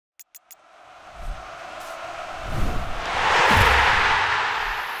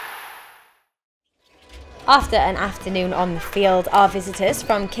After an afternoon on the field, our visitors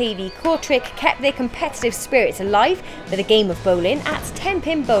from KORTRIJK kept their competitive spirits alive with a game of bowling at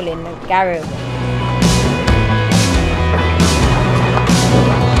 10-pin bowling in Garrow.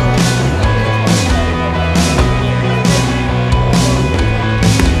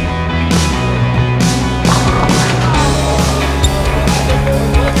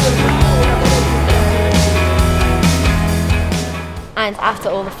 And after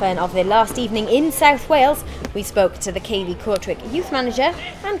all the fun of their last evening in South Wales, we spoke to the KORTRIJK youth manager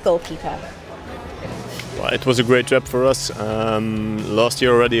and goalkeeper. Well, it was a great trip for us. Last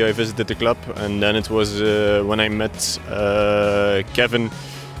year already I visited the club, and then it was when I met Kevin,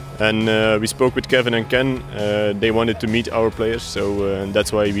 and we spoke with Kevin and Ken. They wanted to meet our players, so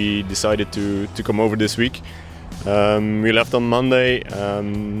that's why we decided to come over this week. We left on Monday.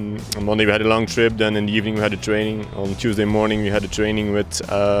 On Monday we had a long trip, then in the evening we had a training. On Tuesday morning we had a training with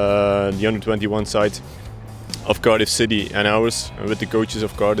the U21 side of Cardiff City and ours, with the coaches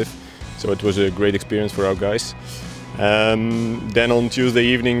of Cardiff. So it was a great experience for our guys. Then on Tuesday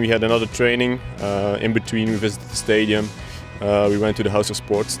evening we had another training. In between we visited the stadium. We went to the House of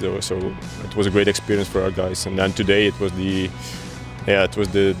Sports, so it was a great experience for our guys. And then today it was the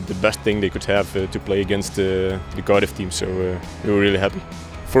best thing they could have to play against the Cardiff team, so we were really happy.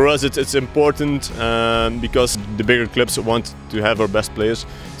 For us it's important because the bigger clubs want to have our best players.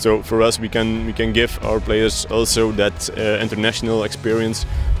 So for us we can give our players also that international experience.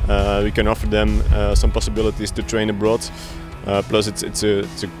 We can offer them some possibilities to train abroad. Plus it's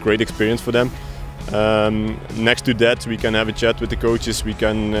a great experience for them. Next to that, we can have a chat with the coaches. We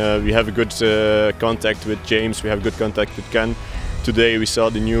have a good contact with James. We have good contact with Ken. Today we saw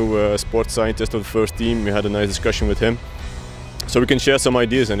the new sports scientist of the first team. We had a nice discussion with him. So we can share some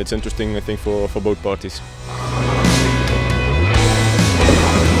ideas, and it's interesting, I think, for both parties.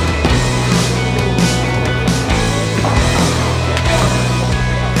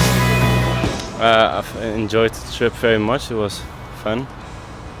 I've enjoyed the trip very much. It was fun.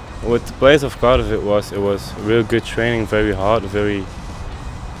 With the players of Cardiff, it was real good training, very hard, it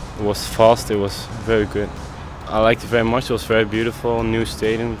was fast, it was very good. I liked it very much. It was very beautiful, new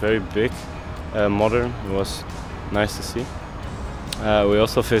stadium, very big, modern. It was nice to see. We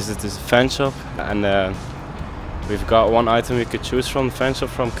also visited this fan shop, and we've got one item we could choose from the fan shop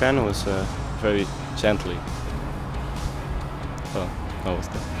from Ken. It was very gently. So that was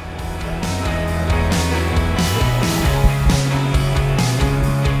that.